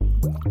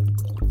4,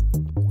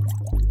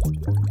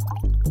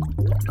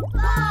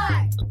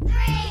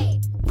 3,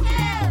 2,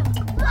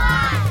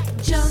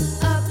 1.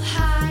 Jump up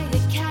high to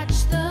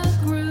catch the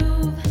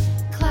groove.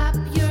 Clap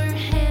your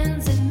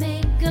hands and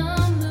make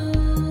a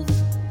move.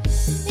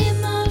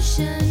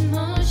 Emotion,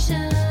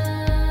 motion.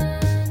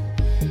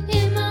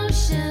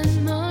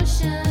 Emotion,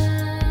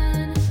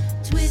 motion.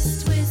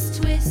 Twist,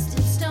 twist, twist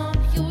and stomp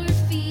your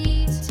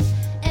feet.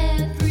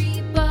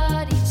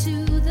 Everybody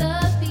to the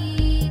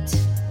beat.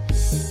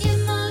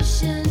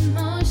 Emotion,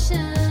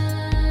 motion.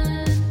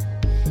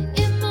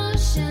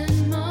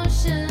 Emotion,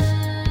 motion.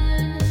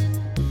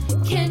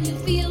 Can you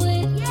feel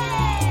it?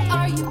 Yay!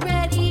 Are you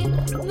ready?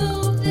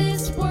 Move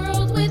this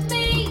world with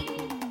me.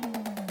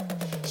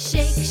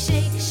 Shake,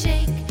 shake,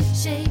 shake,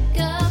 shake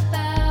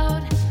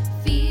about.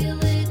 Feel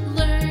it,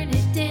 learn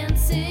it,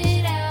 dance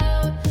it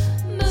out.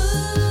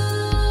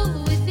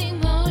 Move with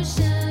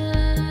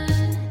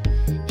emotion.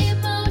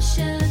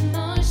 Emotion,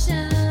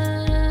 motion.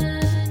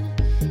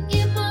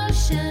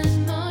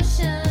 Emotion,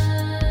 motion.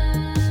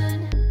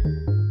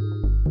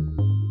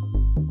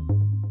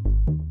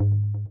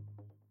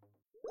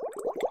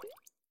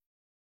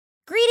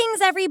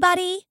 Greetings,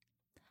 everybody!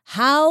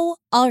 How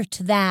art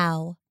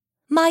thou?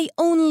 My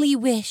only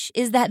wish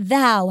is that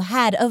thou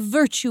had a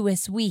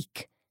virtuous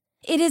week.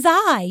 It is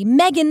I,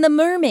 Megan the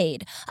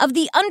Mermaid, of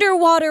the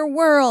underwater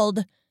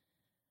world.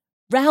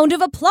 Round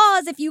of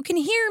applause if you can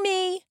hear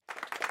me.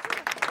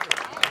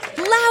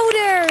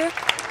 Louder!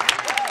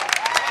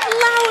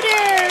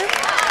 Louder!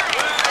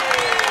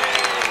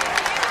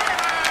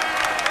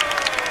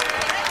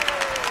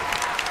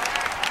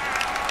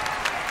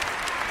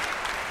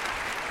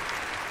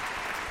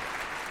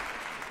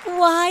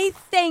 Why,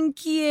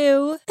 thank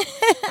you.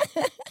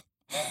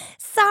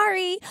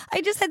 Sorry,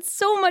 I just had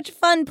so much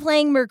fun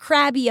playing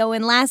Mercrabio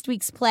in last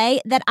week's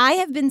play that I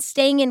have been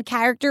staying in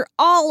character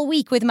all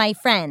week with my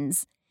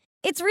friends.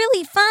 It's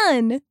really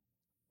fun.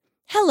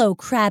 Hello,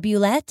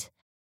 Crabulette.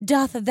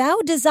 Doth thou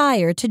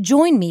desire to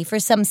join me for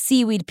some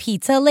seaweed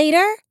pizza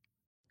later?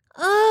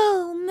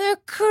 Oh,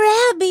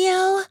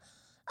 Mercrabio,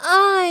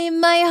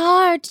 my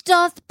heart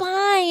doth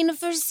pine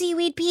for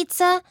seaweed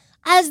pizza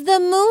as the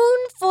moon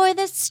for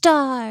the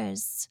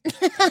stars.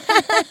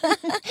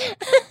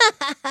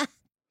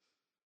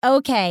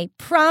 Okay,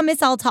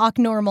 promise I'll talk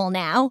normal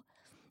now.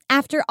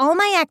 After all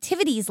my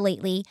activities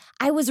lately,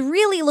 I was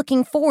really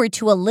looking forward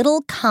to a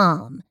little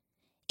calm.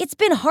 It's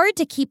been hard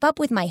to keep up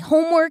with my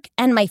homework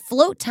and my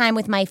float time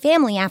with my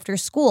family after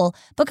school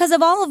because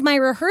of all of my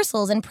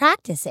rehearsals and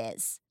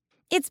practices.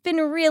 It's been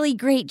really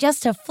great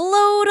just to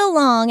float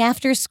along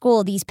after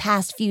school these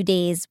past few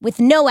days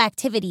with no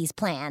activities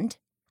planned.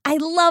 I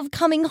love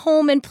coming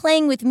home and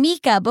playing with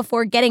Mika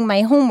before getting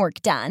my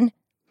homework done.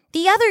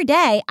 The other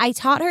day, I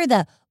taught her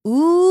the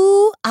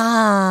Ooh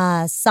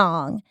Ah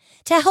song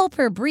to help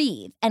her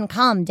breathe and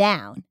calm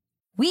down.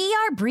 We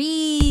are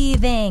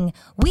breathing.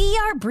 We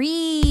are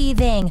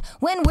breathing.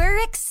 When we're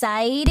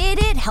excited,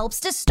 it helps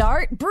to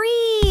start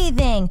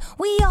breathing.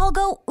 We all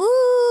go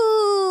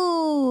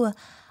ooh,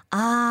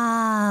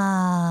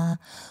 ah,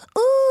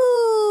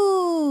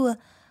 ooh,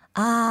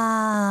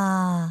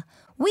 ah.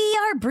 We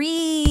are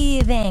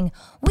breathing.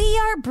 We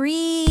are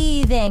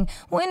breathing.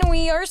 When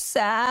we are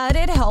sad,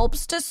 it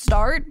helps to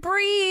start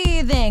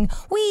breathing.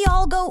 We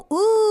all go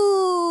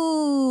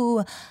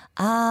ooh,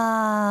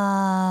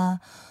 ah,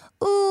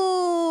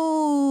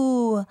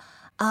 ooh,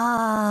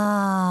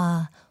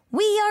 ah.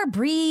 We are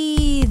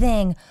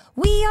breathing.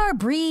 We are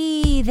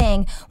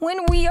breathing.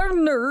 When we are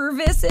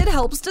nervous, it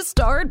helps to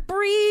start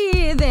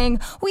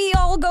breathing. We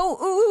all go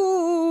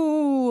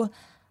ooh,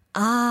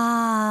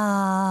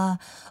 ah,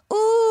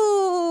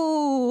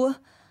 ooh,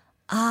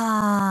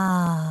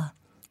 ah.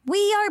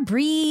 We are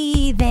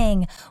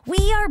breathing.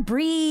 We are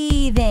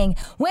breathing.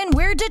 When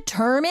we're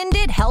determined,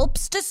 it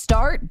helps to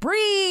start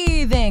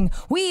breathing.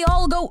 We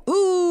all go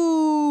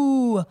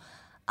ooh,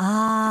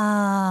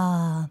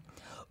 ah,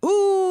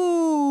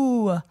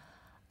 ooh,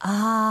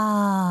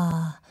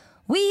 ah.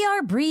 We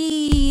are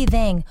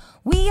breathing.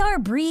 We are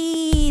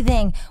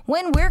breathing.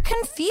 When we're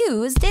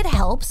confused, it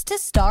helps to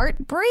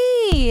start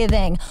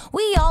breathing.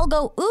 We all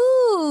go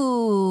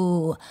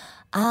ooh,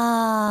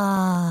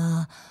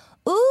 ah,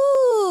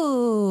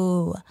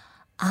 ooh,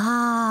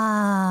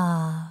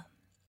 ah.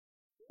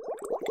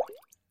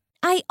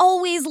 I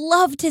always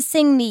love to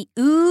sing the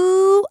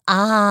ooh,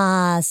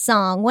 ah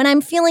song when I'm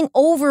feeling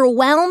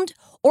overwhelmed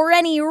or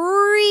any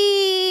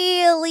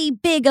really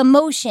big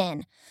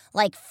emotion,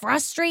 like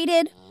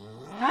frustrated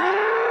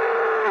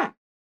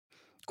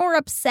or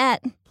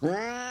upset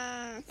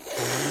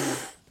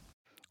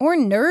or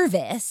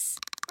nervous.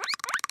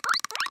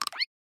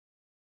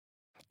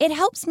 It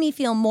helps me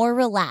feel more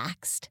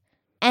relaxed.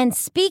 And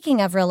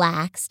speaking of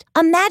relaxed,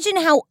 imagine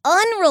how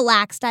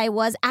unrelaxed I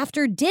was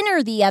after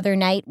dinner the other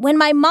night when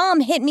my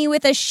mom hit me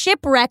with a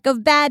shipwreck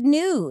of bad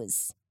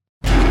news.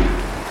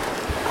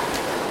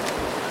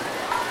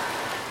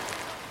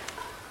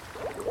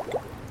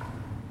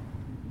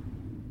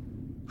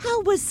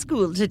 How was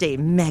school today,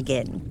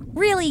 Megan?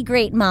 Really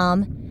great,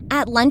 Mom.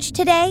 At lunch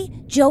today,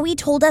 Joey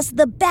told us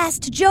the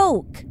best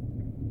joke.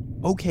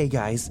 Okay,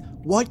 guys,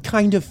 what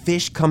kind of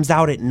fish comes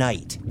out at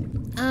night?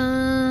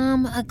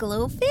 A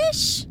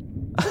glowfish?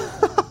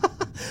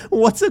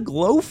 What's a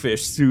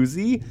glowfish,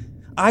 Susie?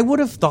 I would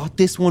have thought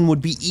this one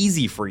would be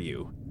easy for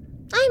you.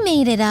 I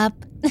made it up.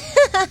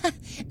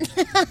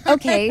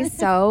 Okay,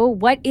 so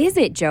what is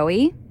it,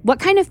 Joey? What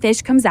kind of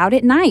fish comes out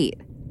at night?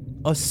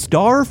 A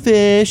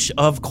starfish,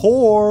 of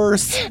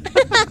course.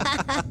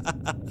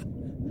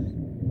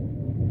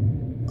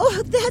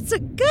 Oh, that's a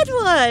good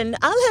one.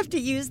 I'll have to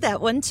use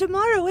that one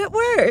tomorrow at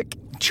work.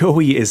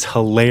 Joey is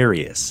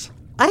hilarious.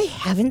 I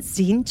haven't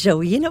seen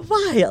Joey in a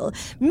while.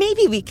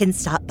 Maybe we can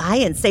stop by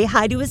and say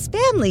hi to his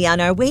family on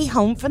our way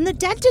home from the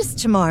dentist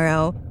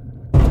tomorrow.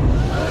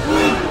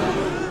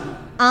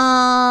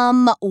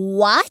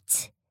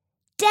 What?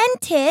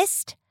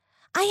 Dentist?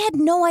 I had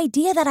no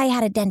idea that I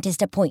had a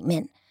dentist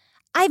appointment.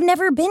 I've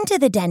never been to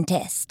the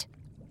dentist.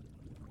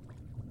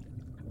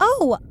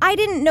 Oh, I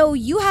didn't know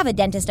you have a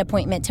dentist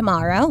appointment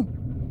tomorrow.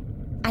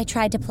 I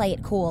tried to play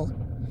it cool,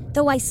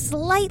 though I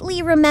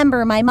slightly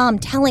remember my mom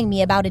telling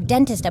me about a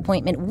dentist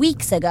appointment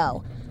weeks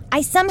ago.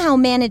 I somehow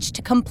managed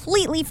to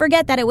completely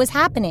forget that it was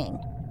happening.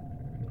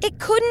 It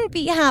couldn't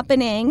be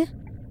happening.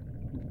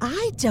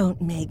 I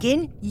don't,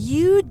 Megan.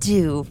 You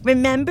do,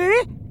 remember?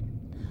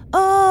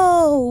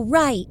 Oh,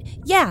 right.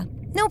 Yeah,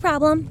 no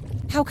problem.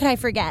 How could I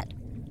forget?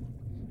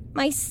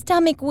 My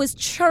stomach was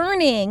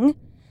churning.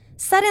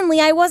 Suddenly,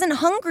 I wasn't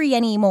hungry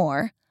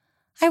anymore.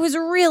 I was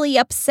really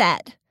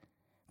upset.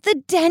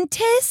 The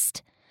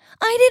dentist?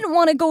 I didn't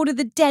want to go to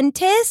the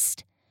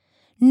dentist.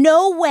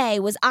 No way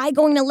was I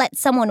going to let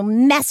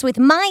someone mess with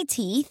my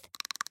teeth.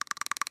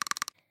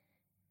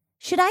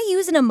 Should I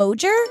use an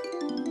emojer?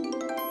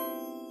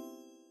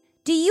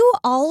 Do you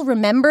all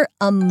remember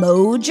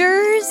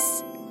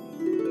emojers?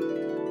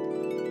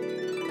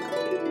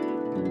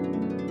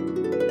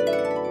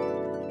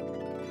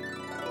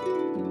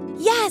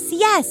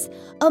 Yes.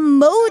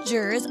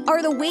 Emojers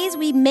are the ways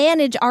we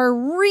manage our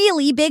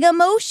really big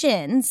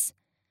emotions.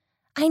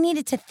 I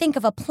needed to think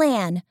of a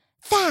plan,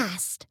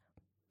 fast.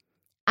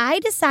 I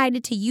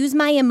decided to use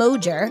my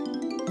emojer,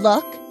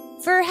 look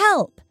for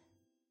help.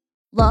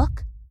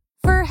 Look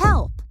for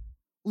help.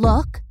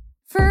 Look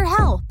for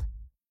help.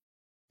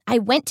 I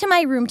went to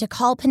my room to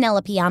call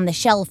Penelope on the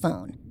shell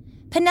phone.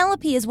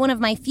 Penelope is one of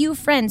my few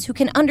friends who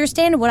can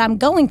understand what I'm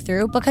going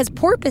through because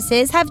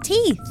porpoises have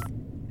teeth.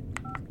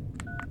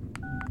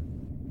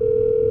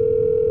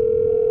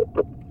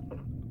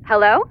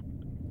 Hello?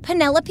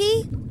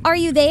 Penelope, are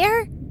you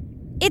there?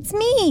 It's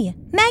me,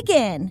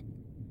 Megan.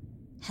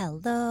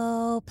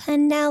 Hello,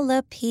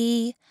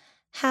 Penelope.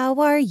 How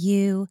are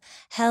you?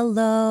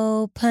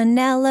 Hello,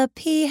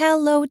 Penelope.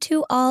 Hello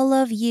to all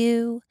of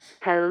you.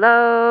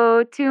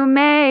 Hello to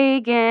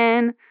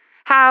Megan.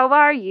 How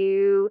are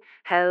you?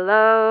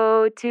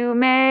 Hello to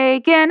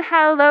Megan.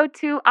 Hello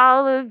to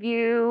all of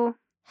you.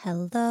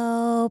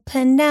 Hello,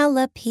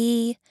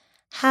 Penelope.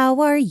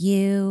 How are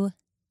you?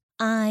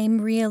 I'm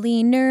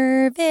really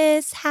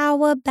nervous.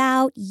 How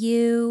about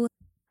you?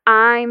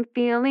 I'm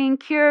feeling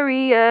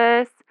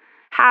curious.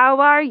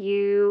 How are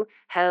you?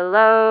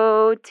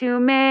 Hello to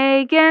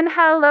Megan.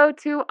 Hello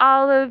to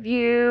all of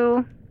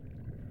you.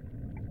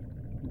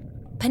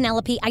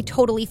 Penelope, I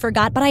totally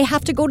forgot, but I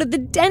have to go to the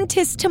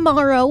dentist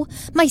tomorrow.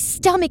 My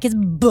stomach is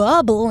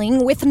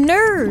bubbling with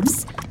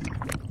nerves.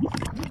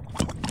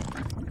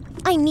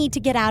 I need to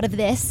get out of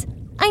this.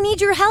 I need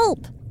your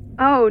help.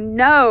 Oh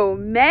no,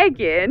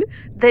 Megan,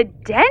 the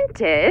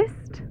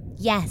dentist?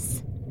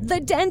 Yes, the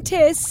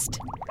dentist.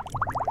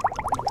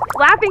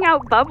 Slapping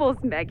out bubbles,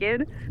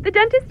 Megan. The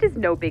dentist is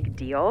no big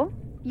deal.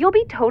 You'll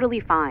be totally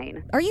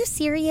fine. Are you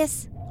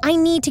serious? I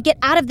need to get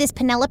out of this,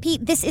 Penelope.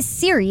 This is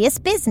serious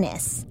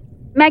business.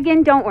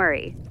 Megan, don't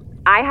worry.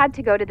 I had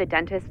to go to the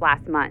dentist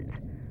last month.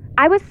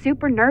 I was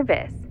super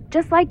nervous,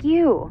 just like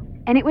you,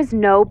 and it was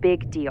no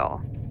big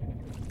deal.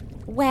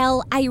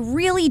 Well, I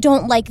really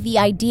don't like the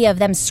idea of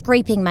them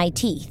scraping my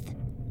teeth.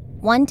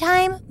 One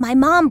time, my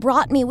mom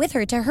brought me with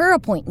her to her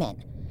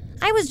appointment.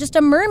 I was just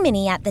a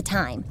mermini at the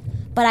time,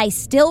 but I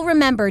still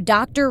remember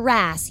Dr.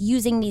 Rass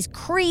using these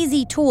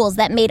crazy tools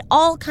that made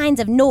all kinds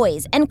of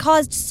noise and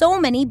caused so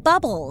many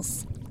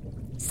bubbles.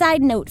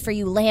 Side note for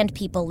you land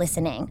people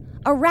listening,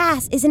 a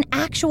wrasse is an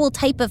actual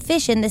type of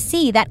fish in the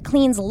sea that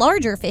cleans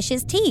larger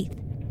fish's teeth.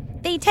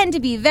 They tend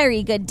to be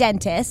very good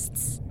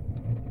dentists.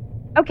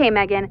 Okay,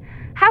 Megan,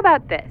 how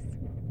about this?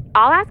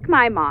 I'll ask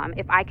my mom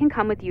if I can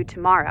come with you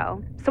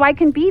tomorrow so I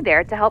can be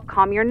there to help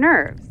calm your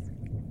nerves.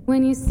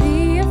 When you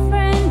see a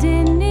friend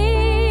in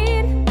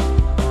need,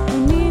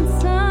 who needs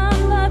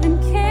some love and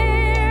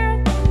care,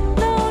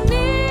 no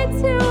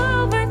need to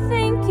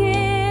overthink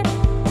it.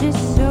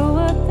 Just show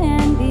up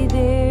and be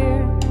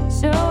there.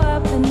 Show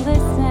up and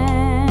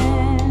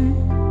listen.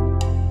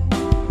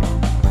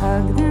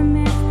 Hug them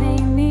if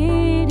they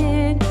need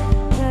it,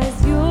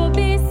 'cause you'll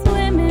be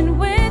swimming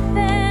with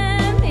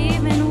them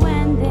even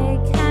when they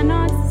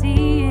cannot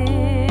see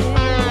it.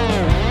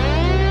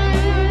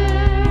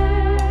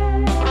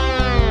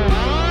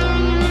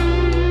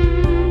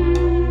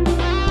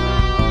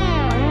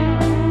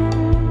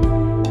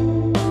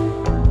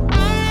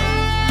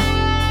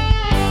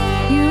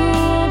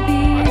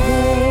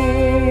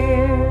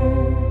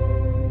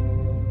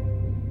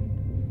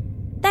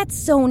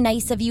 so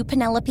nice of you,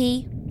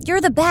 Penelope.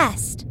 You're the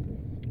best.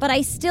 But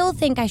I still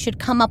think I should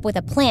come up with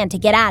a plan to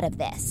get out of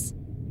this.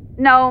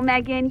 No,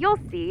 Megan, you'll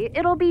see.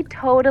 It'll be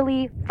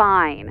totally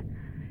fine.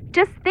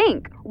 Just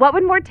think, what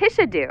would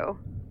Morticia do?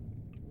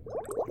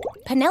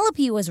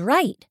 Penelope was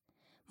right.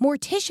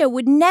 Morticia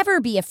would never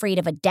be afraid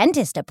of a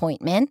dentist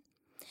appointment.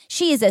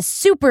 She is a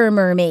super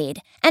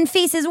mermaid and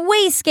faces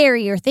way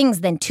scarier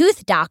things than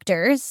tooth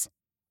doctors.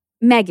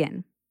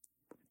 Megan,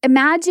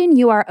 imagine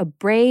you are a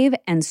brave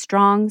and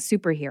strong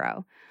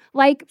superhero,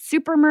 like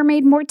Super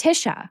Mermaid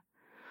Morticia.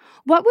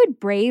 What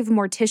would brave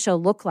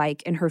Morticia look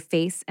like in her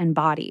face and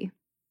body?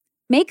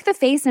 Make the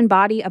face and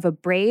body of a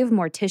brave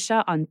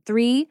Morticia on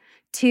 3,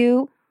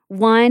 2,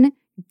 1,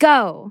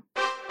 go!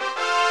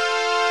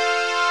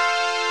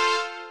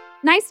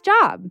 Nice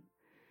job!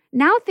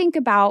 Now think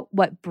about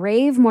what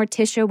brave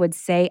Morticia would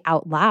say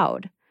out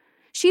loud.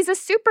 She's a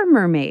super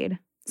mermaid.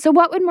 So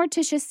what would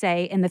Morticia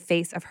say in the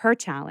face of her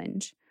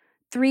challenge?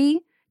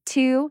 3,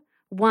 2,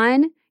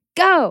 1,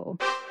 go!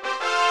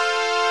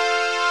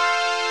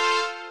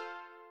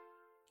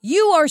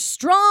 You are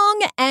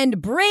strong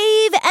and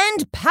brave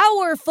and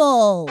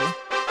powerful.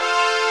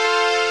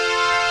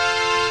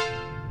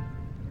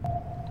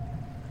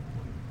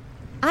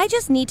 I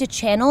just need to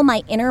channel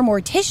my inner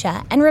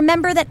Morticia and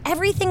remember that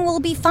everything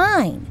will be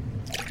fine.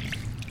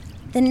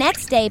 The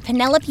next day,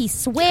 Penelope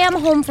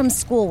swam home from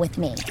school with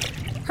me.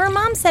 Her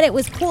mom said it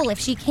was cool if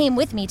she came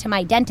with me to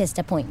my dentist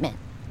appointment.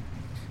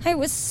 I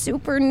was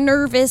super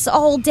nervous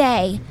all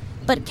day,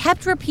 but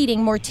kept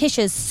repeating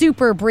Morticia's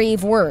super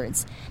brave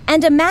words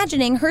and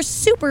imagining her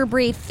super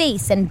brave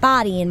face and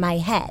body in my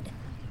head.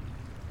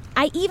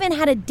 I even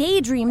had a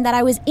daydream that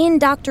I was in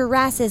Dr.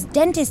 Rass's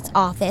dentist's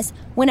office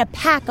when a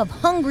pack of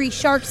hungry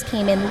sharks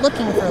came in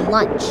looking for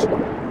lunch.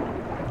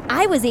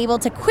 I was able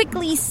to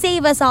quickly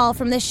save us all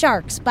from the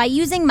sharks by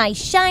using my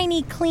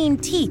shiny, clean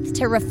teeth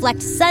to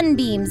reflect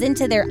sunbeams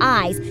into their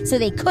eyes so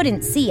they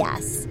couldn't see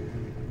us.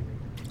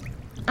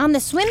 On the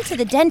swim to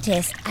the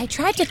dentist, I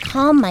tried to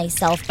calm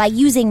myself by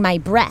using my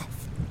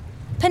breath.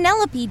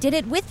 Penelope did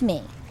it with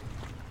me.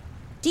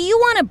 Do you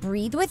want to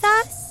breathe with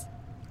us?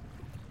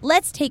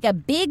 Let's take a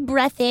big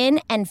breath in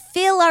and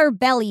fill our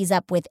bellies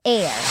up with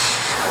air.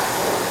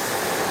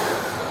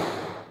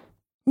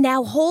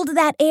 Now hold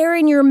that air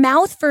in your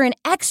mouth for an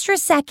extra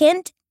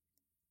second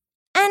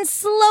and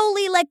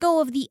slowly let go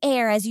of the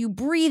air as you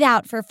breathe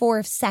out for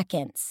 4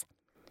 seconds.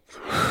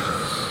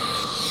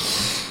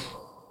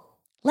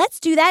 Let's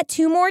do that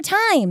 2 more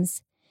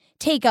times.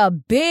 Take a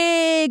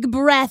big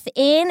breath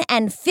in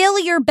and fill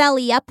your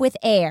belly up with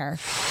air.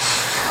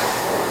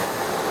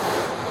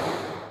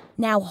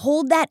 Now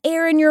hold that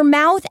air in your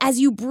mouth as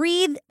you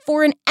breathe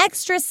for an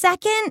extra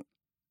second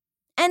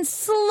and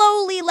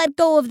slowly let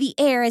go of the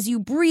air as you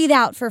breathe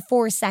out for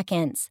 4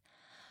 seconds.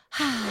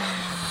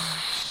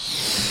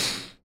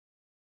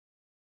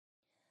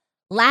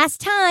 Last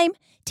time,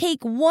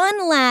 take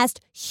one last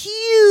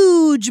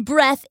huge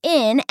breath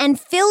in and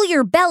fill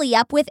your belly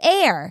up with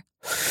air.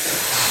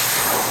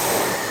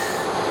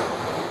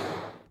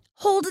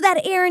 Hold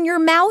that air in your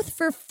mouth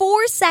for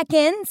 4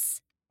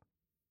 seconds.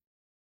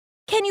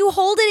 Can you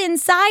hold it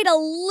inside a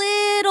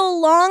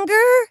little longer?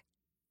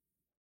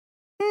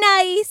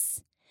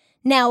 Nice.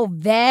 Now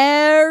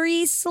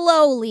very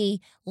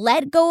slowly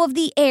let go of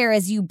the air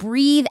as you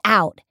breathe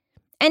out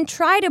and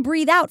try to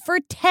breathe out for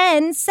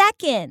 10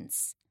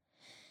 seconds.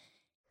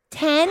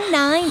 10,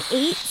 9,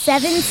 8,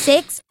 7,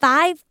 6,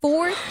 5,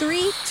 4,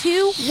 3,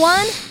 2,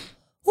 1.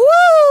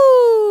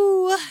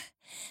 Woo!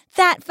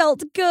 That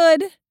felt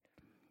good.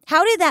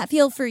 How did that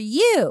feel for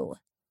you?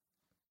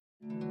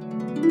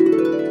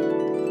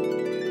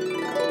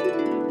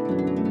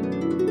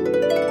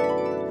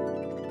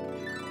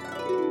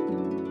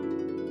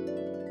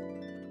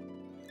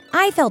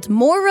 I felt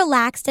more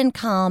relaxed and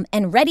calm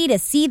and ready to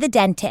see the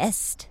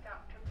dentist.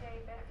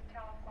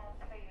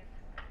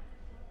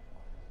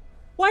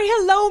 Why,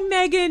 hello,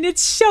 Megan.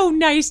 It's so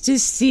nice to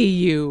see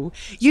you.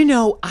 You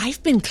know,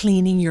 I've been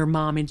cleaning your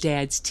mom and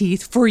dad's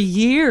teeth for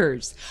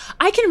years.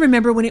 I can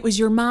remember when it was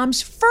your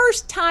mom's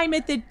first time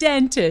at the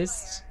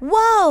dentist.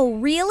 Whoa,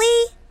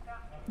 really?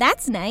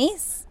 That's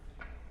nice.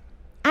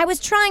 I was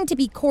trying to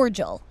be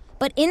cordial,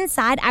 but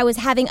inside I was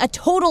having a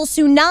total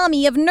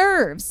tsunami of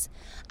nerves.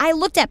 I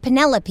looked at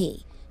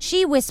Penelope.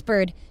 She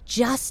whispered,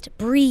 "Just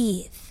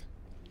breathe."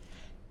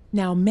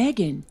 Now,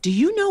 Megan, do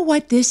you know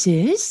what this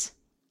is?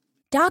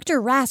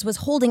 Dr. Rass was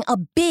holding a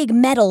big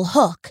metal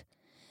hook.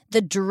 The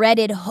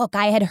dreaded hook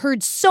I had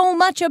heard so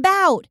much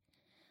about.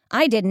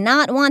 I did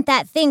not want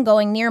that thing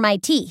going near my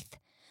teeth.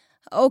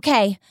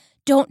 Okay,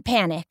 don't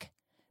panic.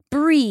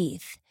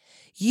 Breathe.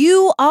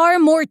 You are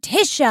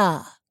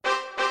Morticia.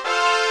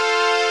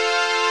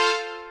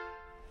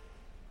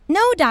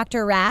 No,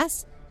 Dr.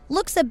 Rass.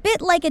 Looks a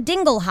bit like a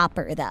dingle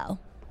hopper, though.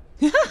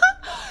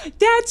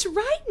 That's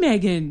right,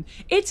 Megan.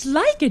 It's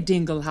like a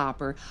dingle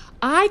hopper.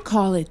 I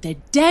call it the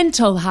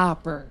dental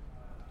hopper.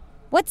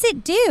 What's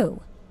it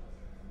do?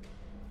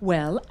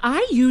 Well,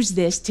 I use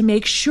this to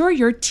make sure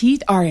your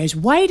teeth are as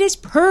white as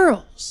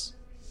pearls.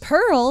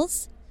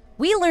 Pearls?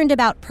 We learned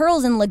about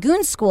pearls in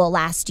Lagoon School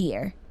last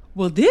year.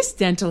 Well, this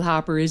dental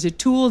hopper is a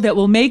tool that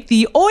will make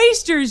the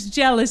oysters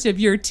jealous of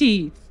your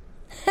teeth.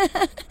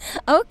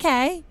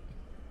 Okay.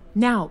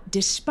 Now,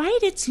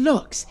 despite its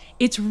looks,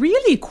 it's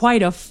really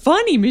quite a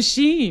funny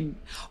machine.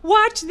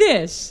 Watch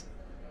this.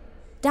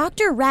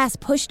 Dr. Rass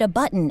pushed a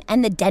button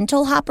and the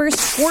dental hopper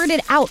squirted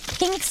out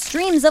pink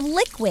streams of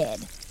liquid.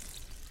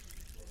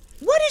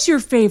 What is your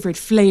favorite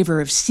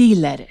flavor of sea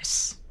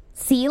lettuce?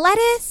 Sea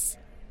lettuce?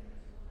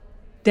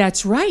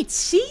 That's right,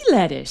 sea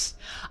lettuce.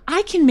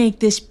 I can make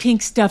this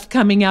pink stuff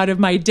coming out of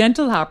my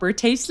dental hopper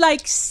taste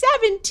like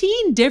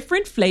 17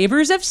 different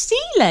flavors of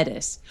sea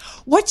lettuce.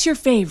 What's your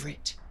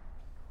favorite?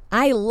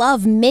 I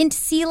love mint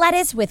sea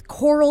lettuce with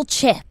coral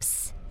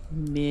chips.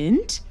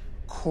 Mint?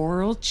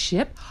 Coral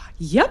chip?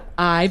 Yep,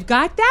 I've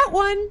got that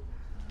one.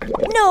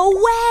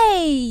 No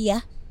way!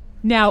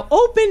 Now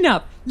open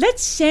up.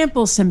 Let's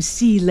sample some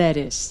sea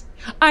lettuce.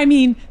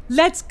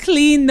 Let's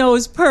clean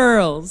those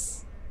pearls.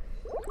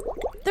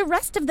 The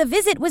rest of the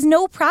visit was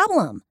no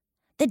problem.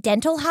 The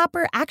dental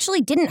hopper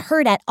actually didn't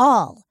hurt at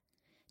all.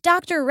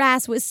 Dr.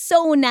 Rass was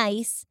so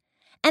nice.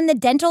 And the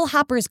dental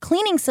hopper's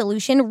cleaning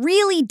solution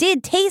really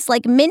did taste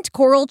like mint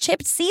coral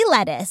chipped sea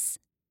lettuce.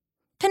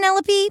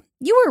 Penelope,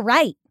 you were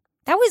right.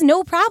 That was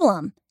no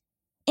problem.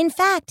 In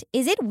fact,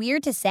 is it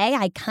weird to say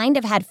I kind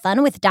of had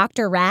fun with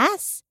Dr.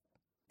 Rass?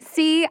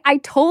 See, I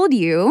told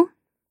you.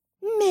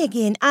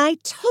 Megan, I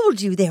told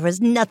you there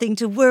was nothing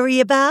to worry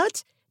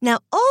about. Now,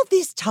 all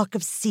this talk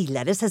of sea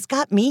lettuce has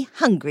got me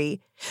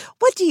hungry.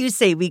 What do you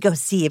say we go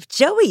see if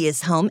Joey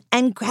is home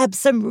and grab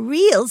some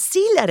real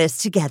sea lettuce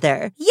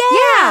together?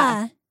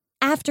 Yeah!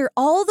 After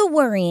all the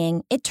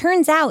worrying, it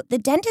turns out the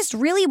dentist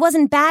really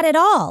wasn't bad at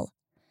all.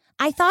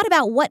 I thought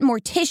about what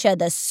Morticia,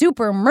 the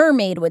super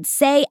mermaid, would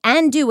say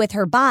and do with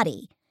her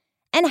body,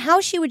 and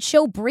how she would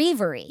show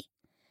bravery.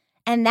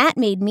 And that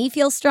made me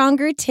feel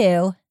stronger,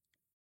 too.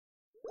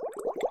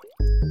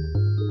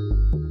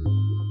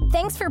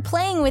 Thanks for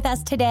playing with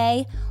us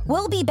today.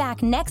 We'll be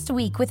back next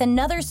week with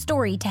another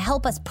story to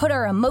help us put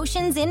our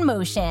emotions in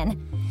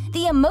motion.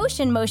 The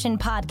Emotion Motion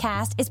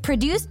podcast is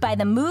produced by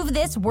the Move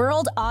This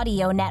World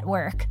Audio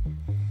Network.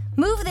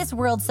 Move This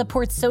World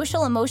supports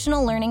social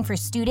emotional learning for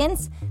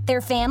students,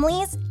 their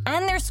families,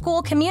 and their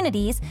school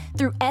communities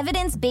through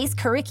evidence-based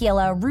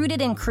curricula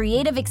rooted in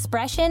creative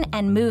expression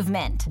and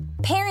movement.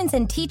 Parents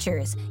and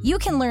teachers, you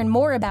can learn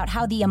more about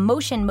how the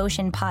Emotion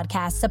Motion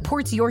podcast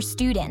supports your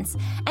students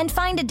and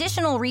find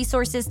additional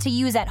resources to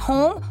use at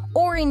home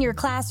or in your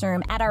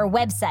classroom at our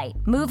website,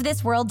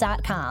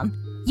 movethisworld.com.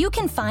 You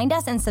can find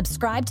us and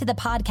subscribe to the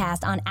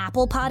podcast on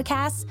Apple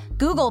Podcasts,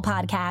 Google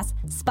Podcasts,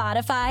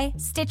 Spotify,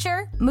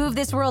 Stitcher,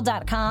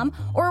 movethisworld.com,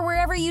 or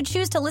wherever you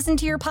choose to listen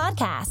to your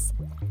podcasts.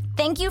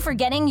 Thank you for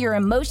getting your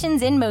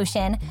emotions in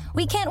motion.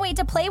 We can't wait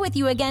to play with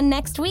you again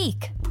next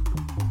week.